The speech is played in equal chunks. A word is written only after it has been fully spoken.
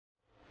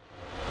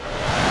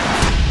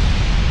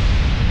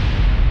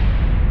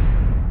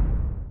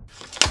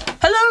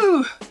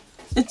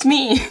it's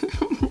me,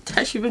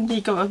 Tashi with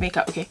Teacup of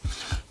Makeup. Okay,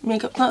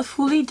 makeup not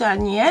fully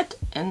done yet,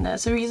 and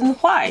there's a reason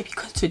why.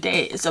 Because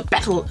today is a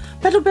battle,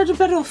 fight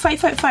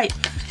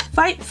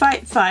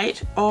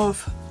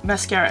of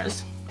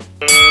mascaras.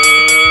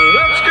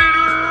 Let's get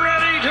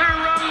ready to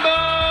rumble!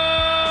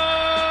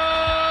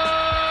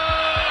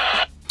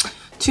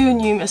 2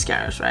 new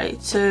mascaras,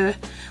 right? So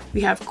we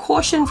have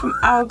Caution from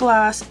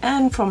Hourglass,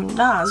 and from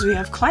NARS we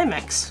have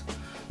Climax.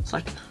 It's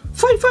like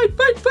fight.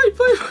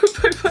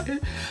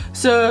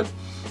 So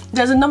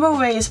there's a number of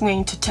ways I'm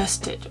going to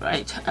test it,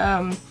 right?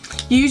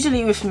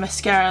 Usually with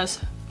mascaras,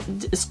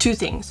 it's 2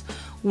 things.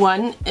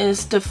 One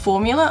is the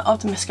formula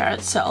of the mascara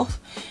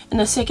itself, and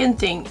the second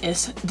thing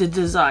is the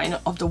design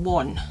of the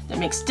wand that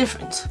makes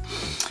difference.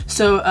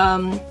 So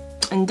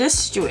in this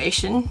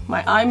situation,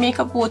 my eye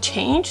makeup will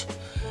change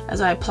as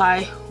I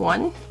apply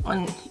one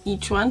on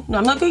each one. No,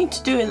 I'm not going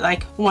to do it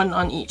like one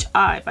on each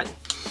eye, but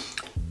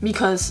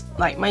because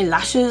like my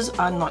lashes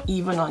are not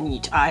even on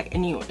each eye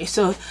anyway.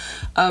 So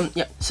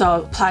yeah, so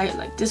I'll apply it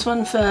like this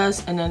one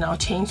first, and then I'll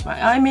change my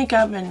eye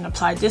makeup and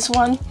apply this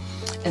one,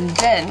 and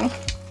then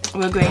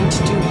we're going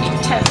to do a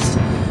test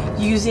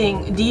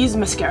using these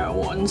mascara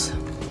wands.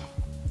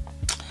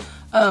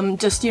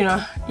 Just, you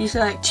know, these are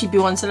like cheapy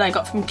ones that I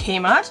got from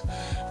Kmart,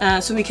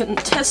 so we can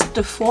test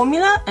the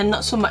formula and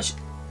not so much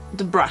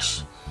the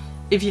brush,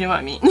 if you know what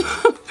I mean.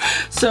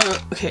 So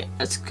okay,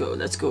 let's go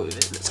with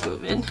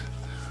it.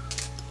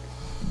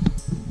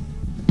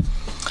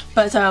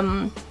 But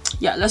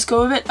yeah, let's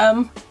go with it.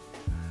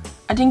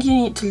 I think you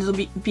need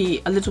to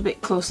be a little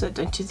bit closer,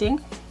 don't you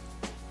think?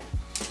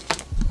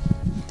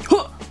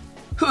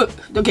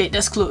 Okay,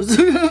 that's close.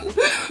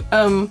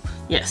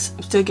 Yes,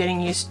 I'm still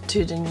getting used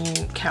to the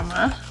new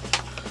camera.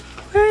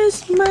 Where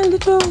is my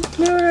little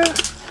mirror?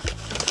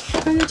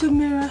 My little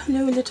mirror,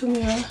 hello little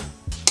mirror.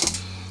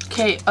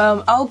 Okay,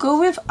 I'll go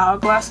with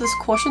Hourglass's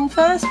Caution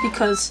first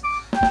because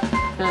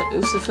it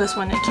was the first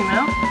one that came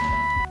out.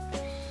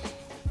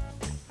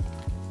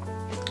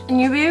 And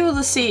you'll be able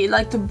to see,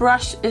 like, the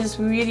brush is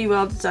really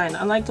well designed.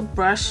 I like the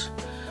brush,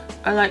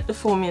 I like the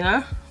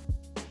formula.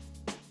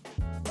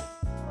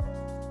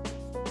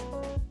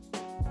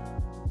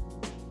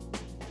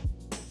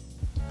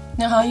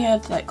 Now how you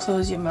have to like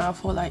close your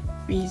mouth or like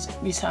be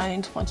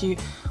silent once you,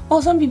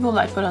 well, some people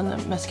like put on the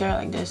mascara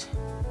like this,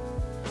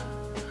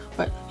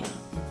 but you know.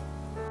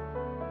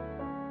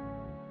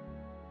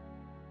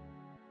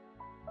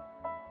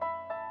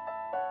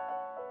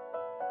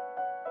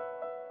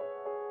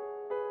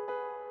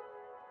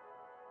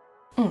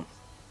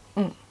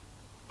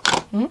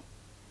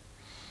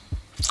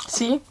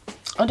 See,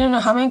 I don't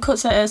know how many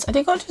coats that is. I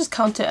think I'll just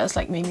count it as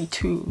like maybe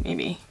 2,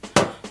 maybe.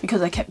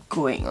 Because I kept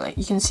going, like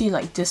you can see,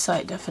 like this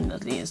side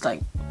definitely is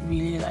like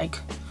really like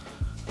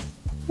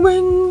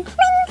wing.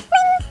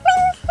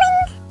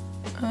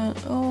 And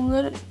I'll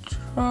let it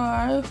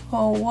dry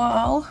for a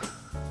while.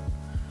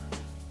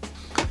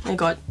 I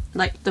got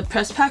like the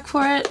press pack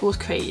for it was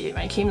crazy.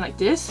 Right? It came like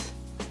this,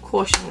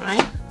 Caution,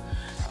 right?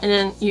 And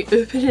then you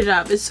open it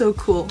up. It's so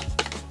cool.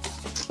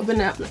 Open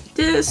it up like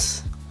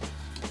this,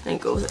 and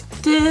it goes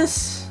like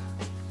this.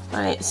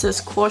 Right? It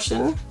says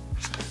Caution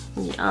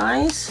in the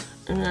eyes.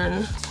 And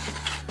then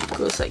it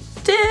goes like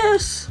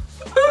this,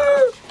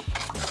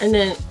 and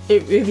then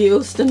it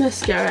reveals the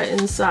mascara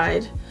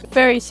inside.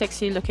 Very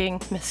sexy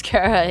looking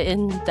mascara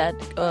in that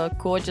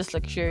gorgeous,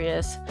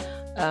 luxurious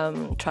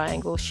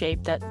triangle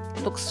shape that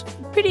looks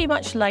pretty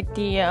much like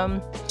the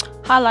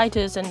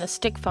highlighters and the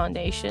stick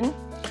foundation.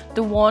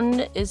 The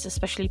wand is a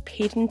specially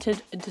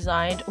patented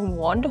designed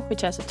wand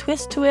which has a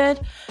twist to it.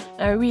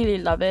 I really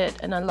love it,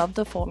 and I love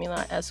the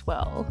formula as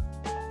well.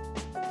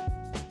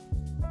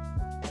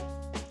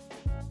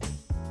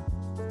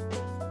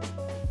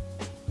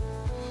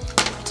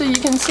 So you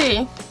can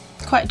see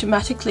quite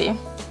dramatically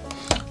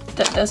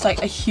that there's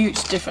like a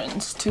huge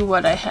difference to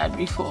what I had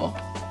before,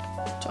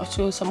 which I'll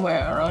show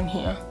somewhere around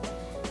here.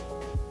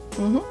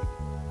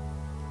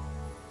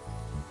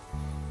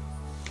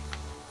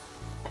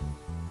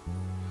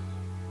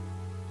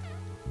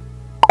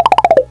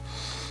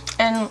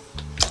 And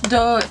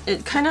though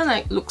it kind of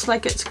like looks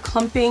like it's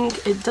clumping,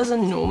 it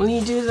doesn't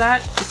normally do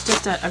that. It's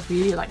just that I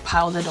really like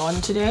piled it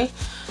on today.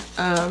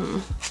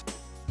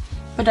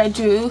 But I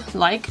do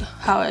like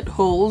how it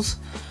holds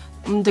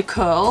the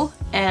curl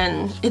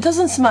and it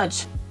doesn't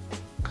smudge.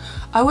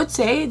 I would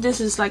say this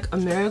is like a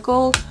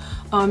miracle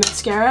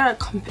mascara,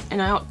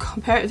 and I'll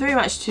compare it very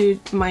much to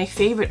my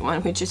favorite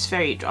one, which is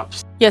Fairy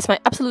Drops. Yes, my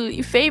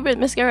absolutely favorite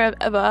mascara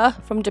ever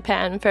from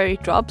Japan, Fairy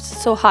Drops.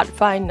 So hard to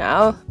find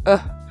now.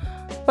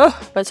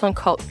 But it's on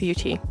Cult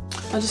Beauty.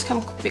 I'll just come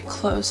a bit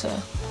closer,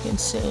 you can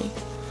see.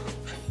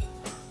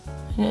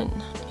 And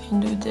then I can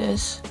do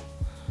this,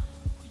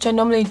 which I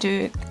normally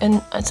do,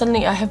 and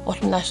suddenly I have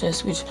bottom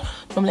lashes, which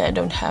normally I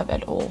don't have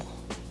at all.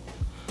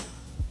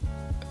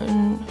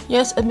 And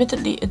yes,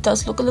 admittedly it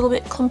does look a little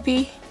bit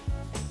clumpy,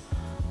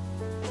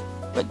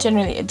 but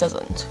generally it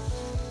doesn't.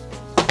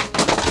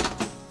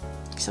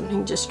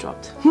 Something just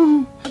dropped.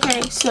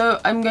 Okay, so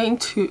I'm going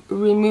to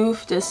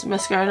remove this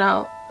mascara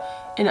now,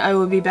 and I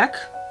will be back,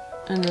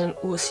 and then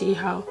we'll see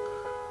how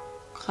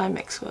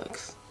Climax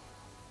works.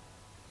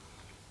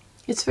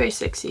 It's very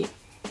sexy.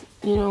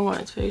 You know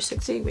what? It's very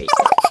sexy. Wait.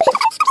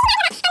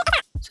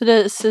 So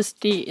this is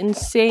the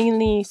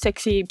insanely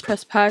sexy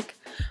press pack.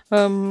 I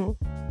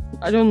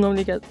don't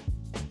normally get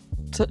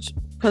such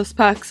press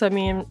packs. I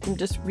mean, I'm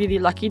just really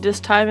lucky this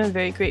time. I'm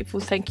very grateful.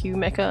 Thank you,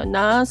 Mecca and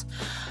NARS.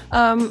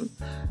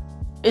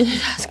 It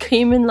has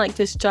came in like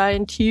this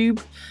giant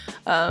tube,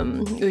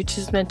 which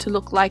is meant to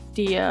look like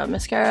the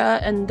mascara,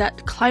 and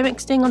that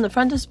Climax thing on the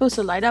front is supposed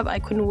to light up. I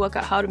couldn't work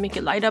out how to make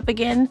it light up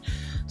again.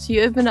 So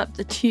you open up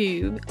the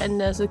tube and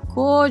there's a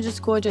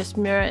gorgeous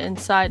mirror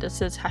inside that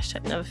says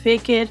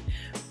 #NeverFakeIt.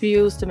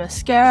 Reveals the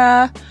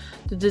mascara.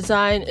 The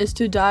design is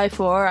to die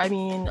for. I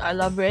mean, I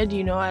love red,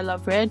 you know I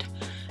love red.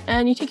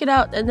 And you take it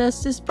out and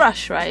there's this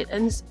brush, right?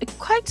 And it's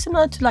quite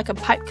similar to like a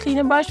pipe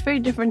cleaner brush, very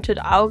different to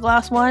the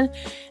Hourglass one,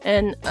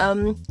 and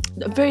a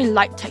very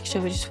light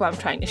texture, which is what I'm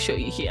trying to show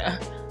you here.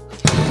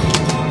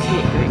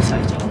 Okay, very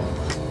exciting.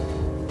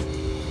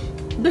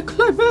 The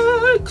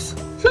Climax!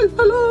 La,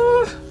 la,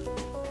 la.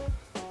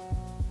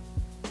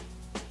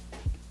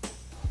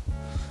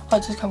 I'll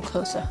just come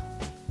closer.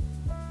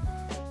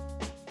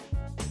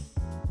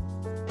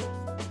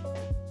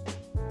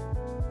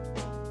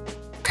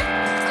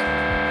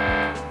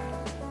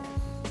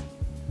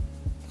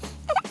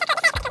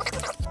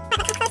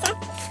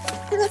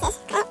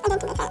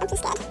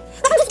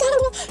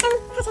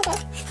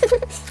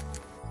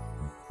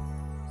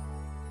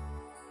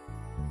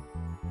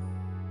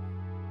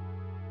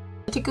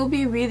 I think it'll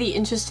be really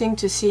interesting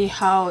to see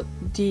how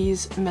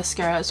these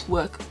mascaras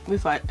work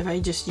if I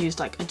just use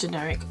like a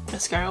generic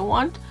mascara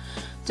wand,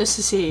 just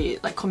to see,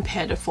 like,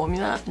 compare the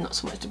formula, not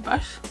so much the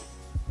brush.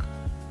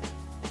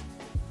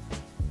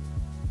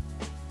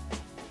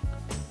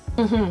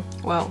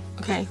 Well,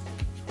 okay.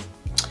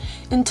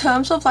 In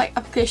terms of like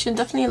application,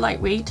 definitely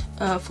lightweight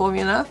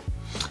formula,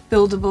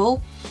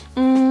 buildable.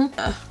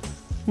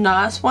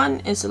 NARS one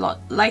is a lot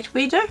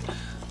lighter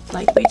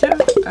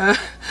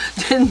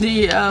than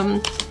the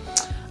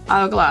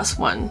Hourglass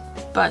one,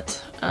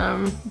 but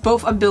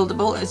both are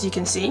buildable, as you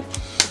can see.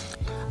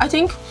 I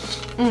think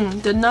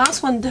the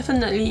NARS one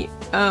definitely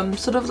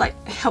sort of like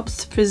helps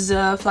to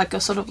preserve like a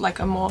sort of like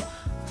a more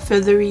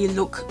feathery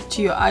look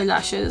to your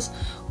eyelashes,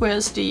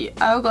 whereas the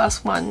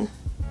Hourglass one,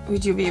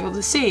 which you'll be able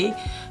to see,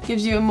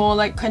 gives you a more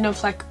like kind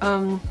of like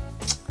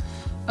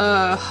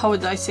how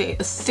would I say,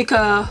 a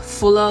thicker,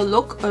 fuller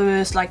look,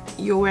 almost like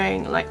you're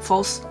wearing like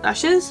false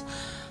lashes,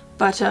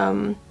 but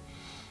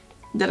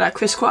that are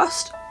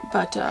crisscrossed.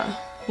 But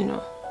you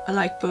know, I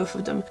like both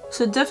of them.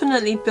 So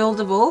definitely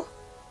buildable,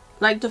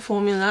 like the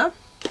formula.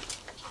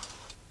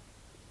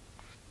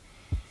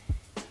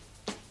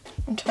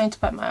 I'm trying to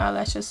bite my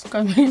eyelashes.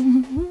 Can you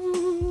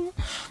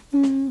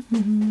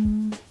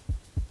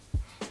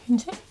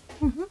see?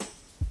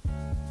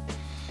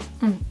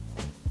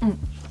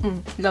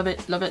 Love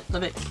it, love it,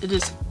 love it. It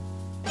is.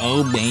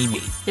 Oh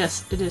baby.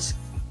 Yes, it is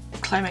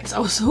Climax. I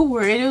was so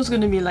worried it was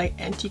going to be like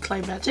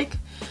anticlimactic,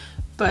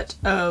 but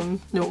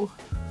no,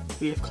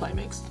 we have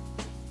Climax.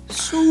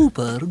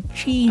 Super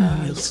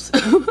genius.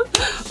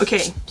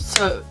 Okay,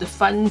 so the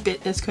fun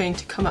bit is going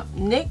to come up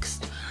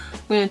next.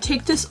 I'm going to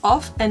take this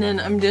off, and then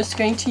I'm just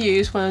going to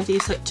use one of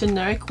these like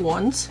generic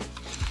wands.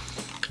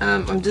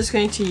 I'm just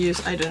going to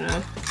use, I don't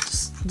know,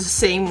 just the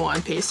same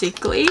one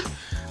basically,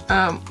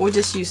 or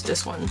just use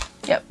this one.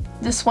 Yep,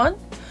 this one.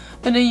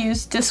 I'm going to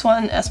use this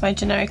one as my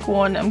generic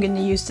wand. I'm going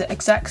to use the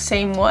exact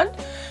same one,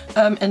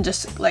 and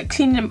just like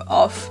clean them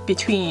off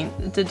between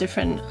the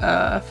different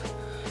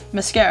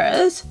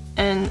mascaras.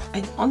 And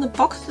on the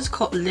box it's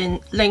called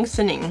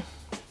lengthening.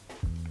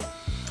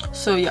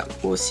 So yeah,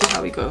 we'll see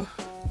how we go.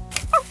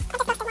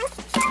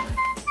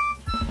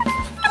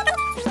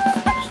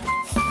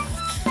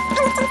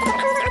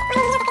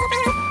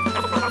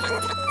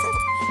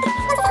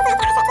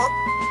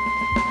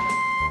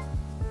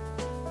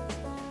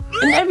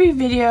 In every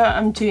video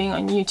I'm doing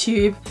on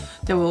YouTube,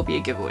 there will be a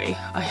giveaway.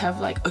 I have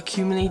like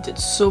accumulated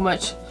so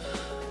much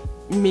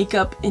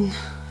makeup in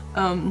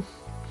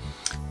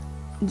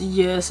the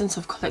years since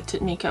I've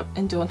collected makeup,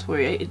 and don't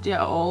worry, they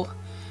are all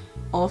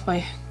of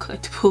my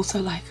collectibles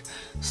are like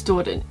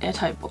stored in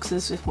airtight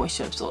boxes with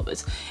moisture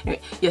absorbers.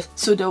 Anyway, yes,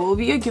 so there will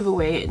be a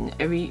giveaway in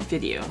every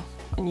video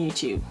on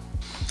YouTube.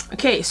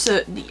 Okay,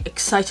 so the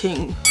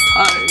exciting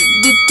time.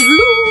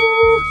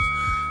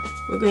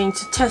 We're going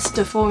to test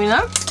the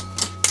formula.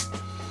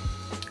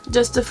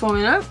 Just the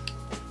formula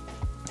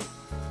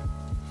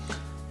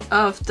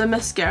of the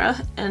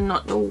mascara and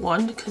not the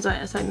wand, because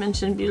as I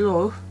mentioned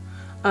below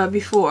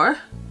before,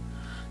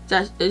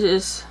 that it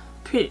is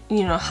pretty,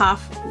 you know,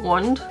 half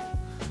wand,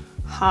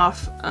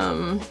 half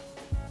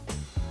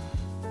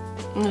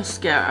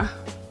mascara.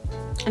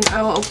 And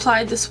I will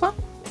apply this one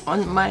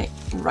on my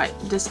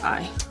this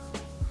eye.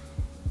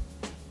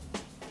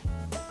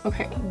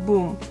 Okay,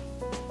 boom.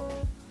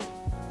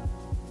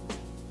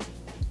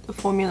 The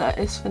formula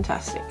is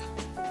fantastic.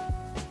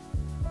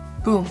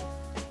 Boom.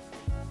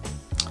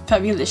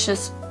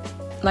 Fabulicious,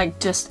 like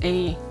just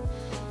a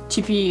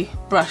cheapy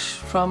brush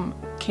from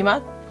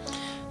Climax.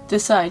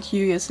 this side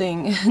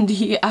using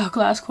the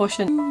Hourglass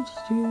Caution.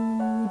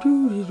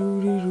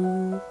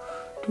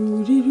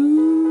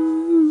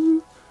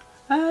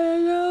 I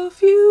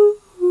love you.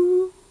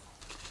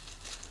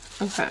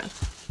 Okay.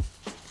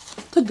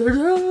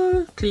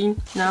 Clean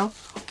now.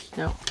 Okay,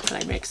 now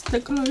Climax. The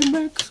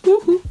Climax.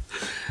 Woohoo.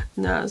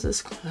 Now this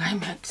is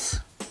Climax.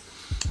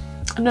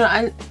 I don't know.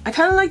 I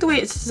kind of like the way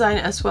it's designed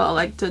as well,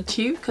 like the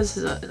tube, because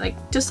it's like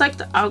just like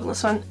the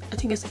Hourglass one. I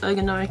think it's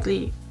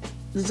ergonomically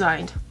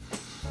designed,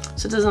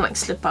 so it doesn't like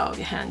slip out of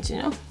your hands, you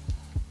know.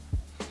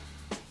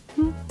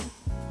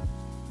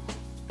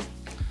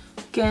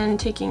 Again,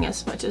 taking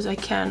as much as I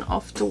can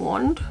off the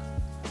wand.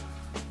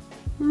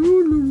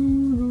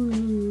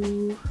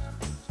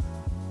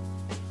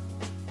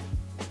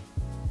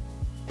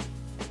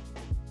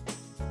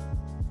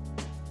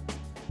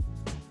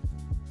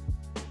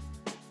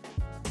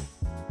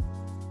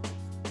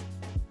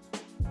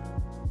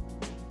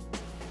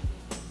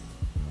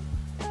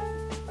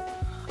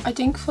 I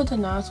think for the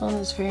NARS one,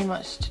 it's very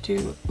much to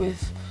do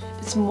with,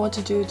 it's more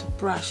to do with the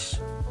brush.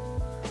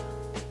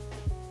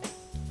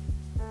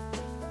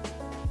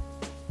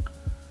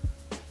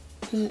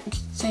 It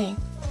keeps saying,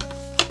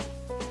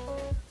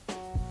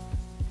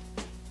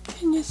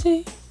 can you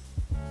see?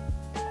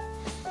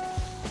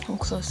 Come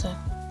closer.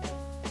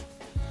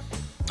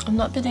 I've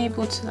not been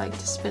able to like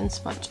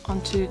dispense much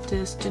onto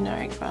this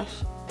generic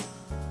brush.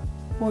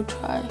 We'll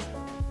try.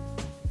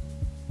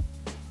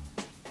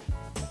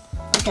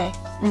 Okay,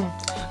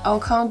 I'll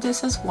count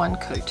this as one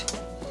coat.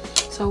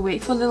 So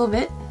wait for a little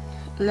bit,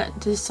 let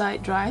this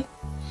side dry.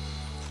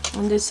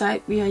 On this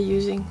side we are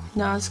using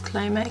NARS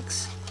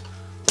Climax.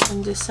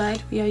 On this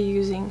side we are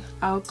using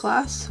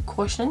Hourglass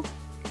Caution.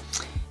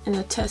 And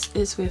the test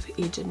is with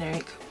a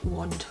generic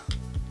wand.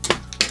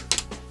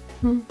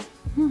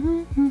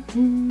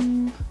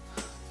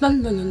 La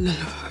la la la.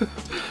 I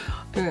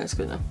think that's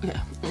good enough.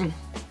 Yeah.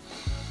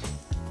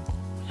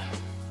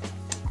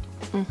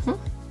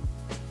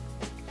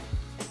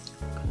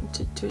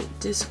 To do it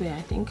this way,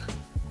 I think.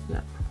 Yeah.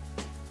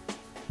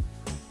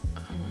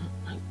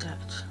 Like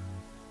that.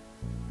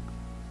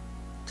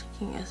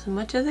 Taking as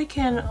much as I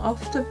can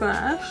off the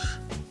brush.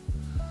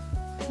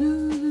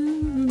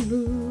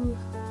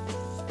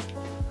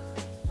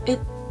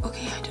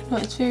 Okay, I don't know,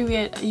 it's very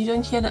weird. You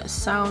don't hear that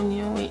sound,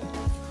 you know, wait.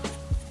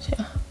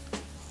 Yeah.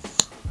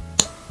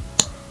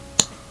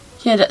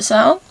 Hear that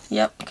sound?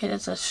 Yep, okay,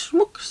 that's a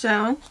schmook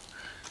sound.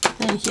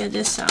 Then hear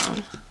this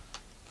sound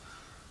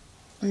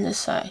on this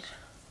side.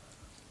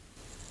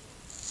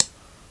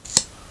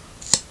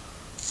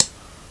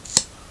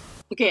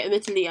 Okay,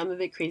 admittedly, I'm a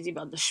bit crazy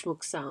about the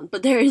schmook sound,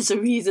 but there is a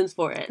reason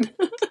for it.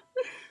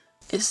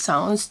 It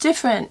sounds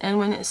different, and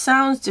when it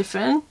sounds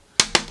different,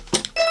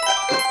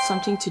 it's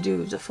something to do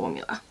with the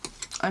formula.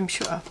 I'm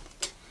sure.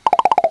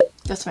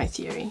 That's my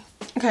theory.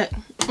 Okay.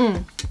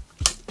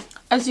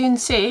 As you can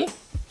see,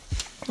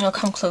 I'll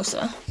come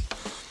closer.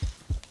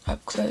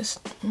 Up close.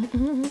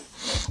 You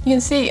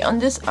can see on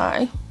this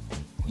eye,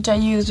 which I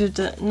use with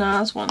the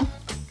NARS one.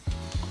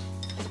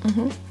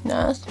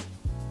 NARS.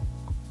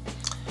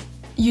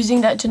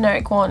 Using that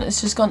generic one, it's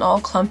just gone all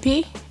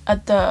clumpy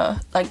at the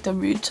the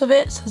roots of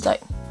it. So it's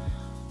like,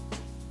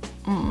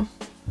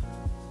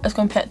 as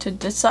compared to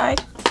this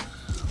side,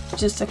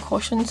 which is the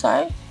Caution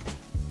side.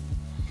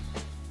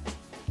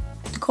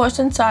 The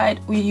Caution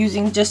side, we're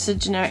using just a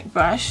generic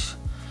brush.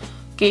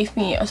 Gave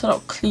me a sort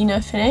of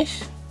cleaner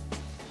finish.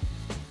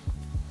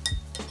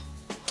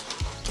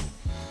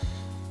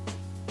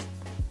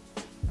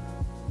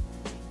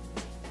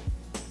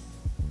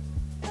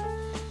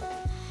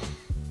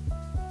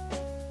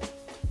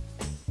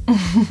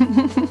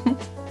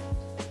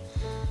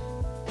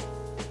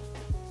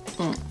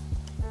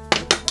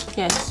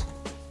 Yes.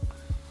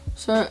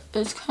 So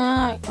it's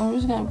kind of like, I'm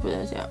just gonna put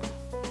this out.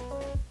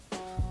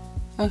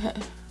 Okay.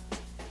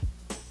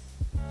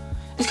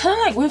 It's kind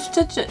of like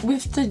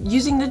with the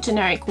using the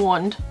generic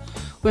wand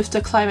with the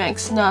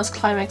NARS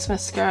Climax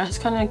mascara. It's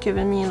kind of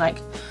given me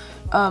like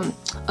a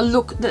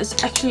look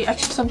that's actually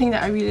something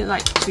that I really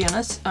like, to be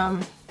honest.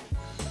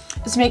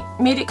 It's made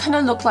it kind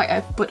of look like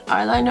I put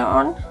eyeliner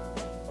on.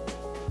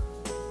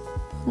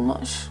 I'm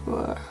not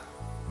sure.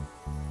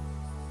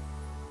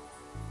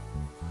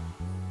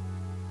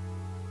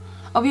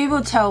 I'll be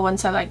able to tell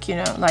once I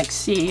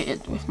see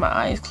it with my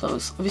eyes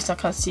closed. Obviously I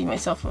can't see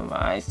myself with my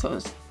eyes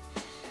closed.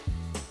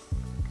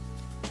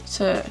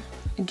 So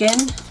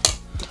again,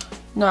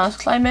 NARS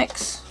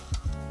Climax,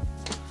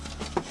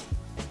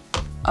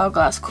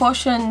 Hourglass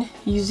Caution,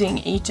 using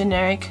a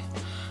generic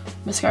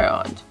mascara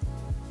on.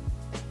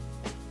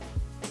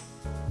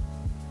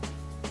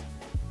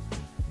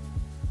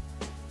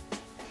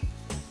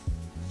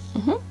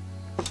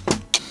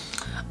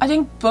 I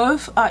think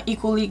both are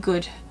equally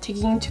good,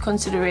 taking into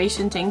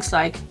consideration things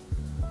like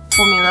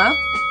formula,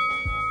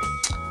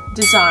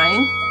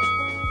 design,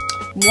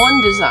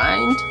 wand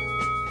designed,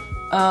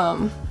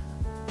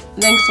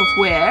 length of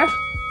wear,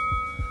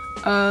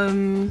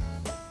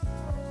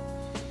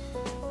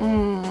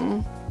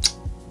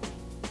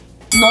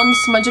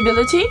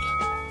 non-smudgeability,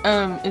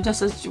 if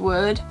that's a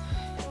word,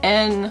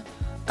 and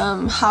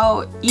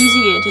how easy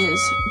it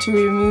is to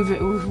remove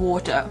it with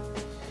water,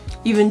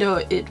 even though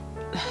it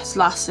has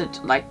lasted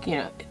like, you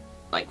know,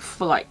 like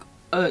for like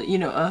you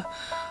know, a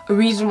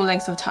reasonable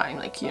length of time.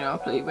 Like, you know, I'll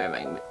probably wear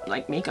my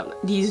like makeup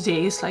these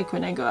days, like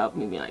when I go out,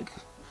 maybe like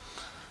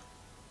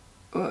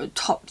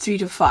top 3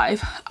 to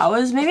 5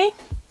 hours maybe.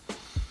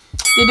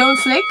 They don't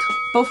flake,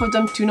 both of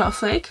them do not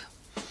flake.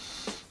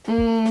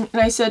 And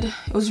I said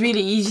it was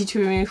really easy to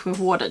remove with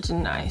water,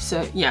 didn't I?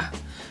 So yeah,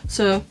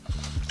 so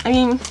I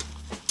mean,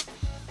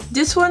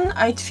 this one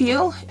I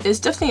feel is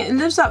definitely, it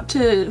lives up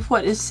to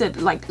what is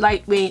said, like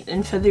lightweight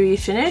and feathery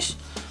finish.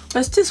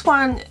 But this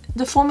one,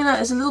 the formula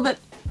is a little bit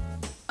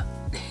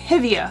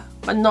heavier,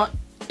 but not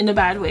in a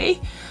bad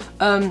way.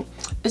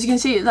 As you can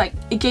see, like,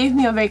 it gave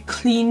me a very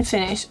clean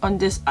finish on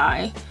this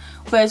eye,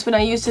 whereas when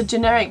I used the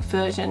generic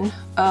version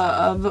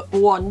of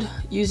wand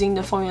using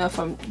the formula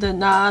from the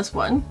NARS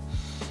one,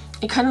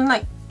 it kind of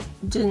like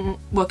didn't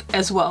work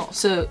as well.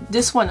 So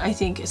this one I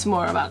think is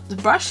more about the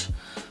brush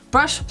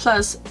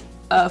plus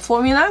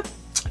formula,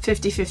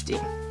 50-50.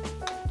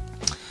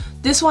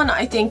 This one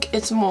I think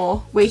it's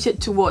more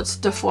weighted towards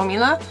the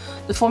formula.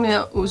 The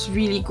formula was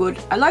really good.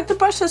 I like the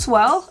brush as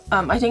well.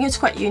 I think it's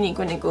quite unique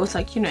when it goes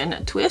like, you know, in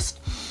a twist.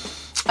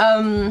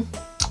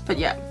 But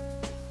yeah,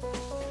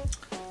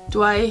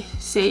 do I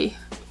say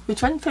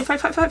which one?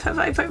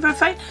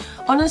 Fine.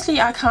 Honestly,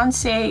 I can't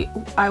say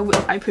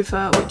I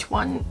prefer which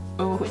one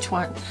over which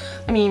one.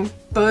 I mean,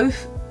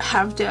 both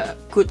have their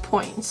good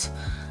points.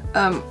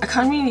 I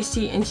can't really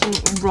see anything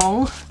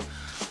wrong,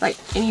 like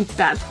any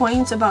bad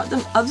points about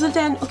them, other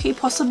than, okay,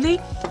 possibly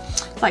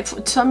like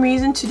for some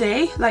reason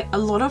today, like a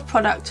lot of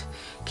product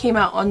came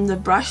out on the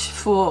brush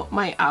for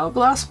my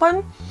Hourglass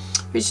one,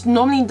 which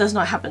normally does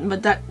not happen,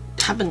 but that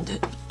happened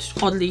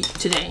oddly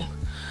today.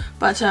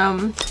 But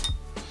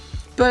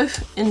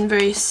both in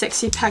very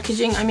sexy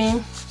packaging. I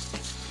mean,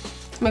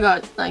 oh my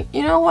god, like,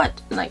 you know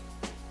what, like,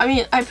 I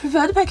mean, I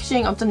prefer the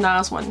packaging of the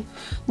NARS one.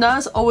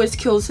 NARS always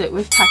kills it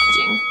with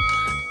packaging.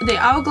 The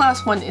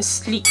Hourglass one is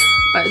sleek,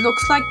 but it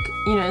looks like,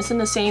 you know, it's in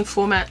the same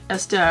format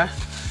as the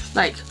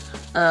like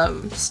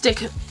stick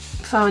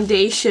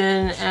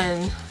foundation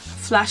and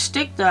flash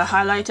stick, the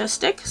highlighter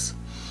sticks.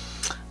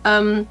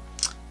 But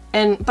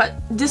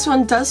this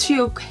one does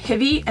feel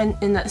heavy and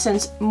in that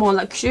sense more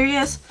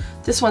luxurious.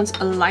 This one's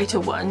a lighter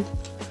one.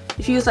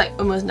 It feels like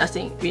almost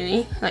nothing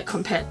really, like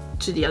compared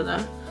to the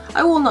other.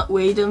 I will not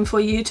weigh them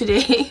for you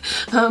today.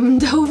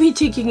 That will be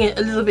taking it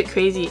a little bit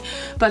crazy,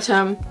 but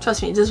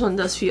trust me, this one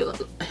does feel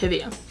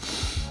heavier.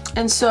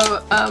 And so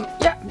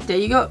yeah, there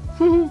you go.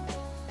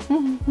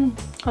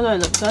 How do I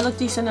look? Do I look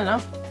decent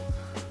enough?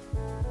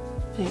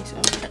 I think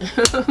so.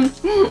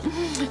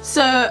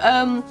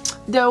 So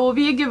there will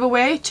be a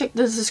giveaway. Check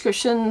the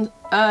description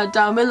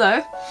down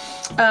below.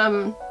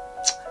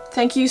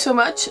 Thank you so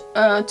much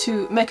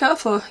to Mecca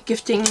for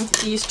gifting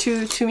these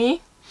two to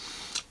me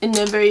in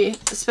a very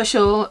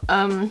special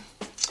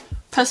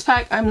press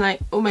pack. I'm like,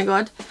 oh my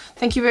god.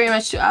 Thank you very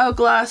much to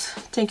Hourglass.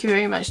 Thank you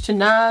very much to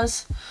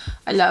NARS.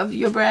 I love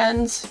your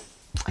brands.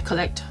 I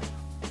collect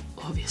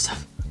all of your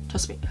stuff.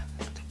 Trust me.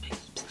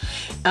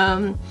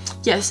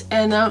 Yes,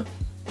 and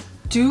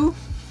do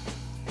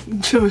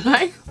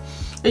like.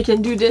 You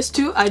can do this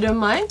too. I don't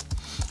mind.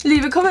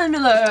 Leave a comment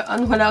below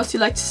on what else you'd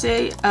like to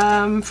say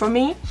from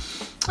me,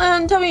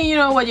 and tell me, you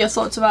know, what your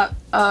thoughts about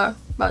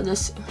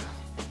this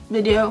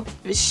video.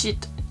 If it's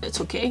shit,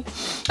 it's okay.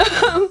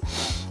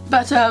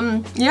 But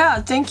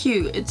yeah, thank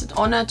you. It's an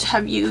honor to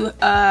have you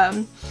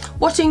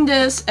watching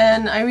this,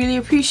 and I really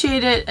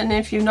appreciate it. And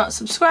if you're not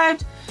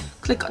subscribed,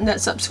 click on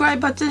that subscribe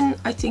button,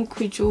 I think,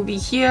 which will be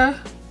here.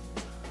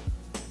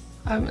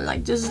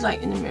 Like, this is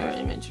like in the mirror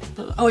image.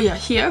 Oh yeah,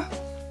 here.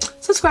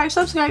 Subscribe,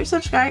 subscribe,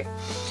 subscribe.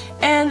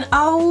 And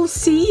I'll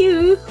see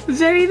you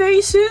very,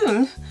 very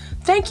soon.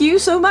 Thank you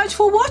so much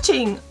for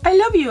watching. I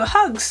love you.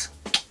 Hugs.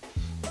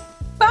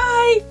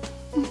 Bye.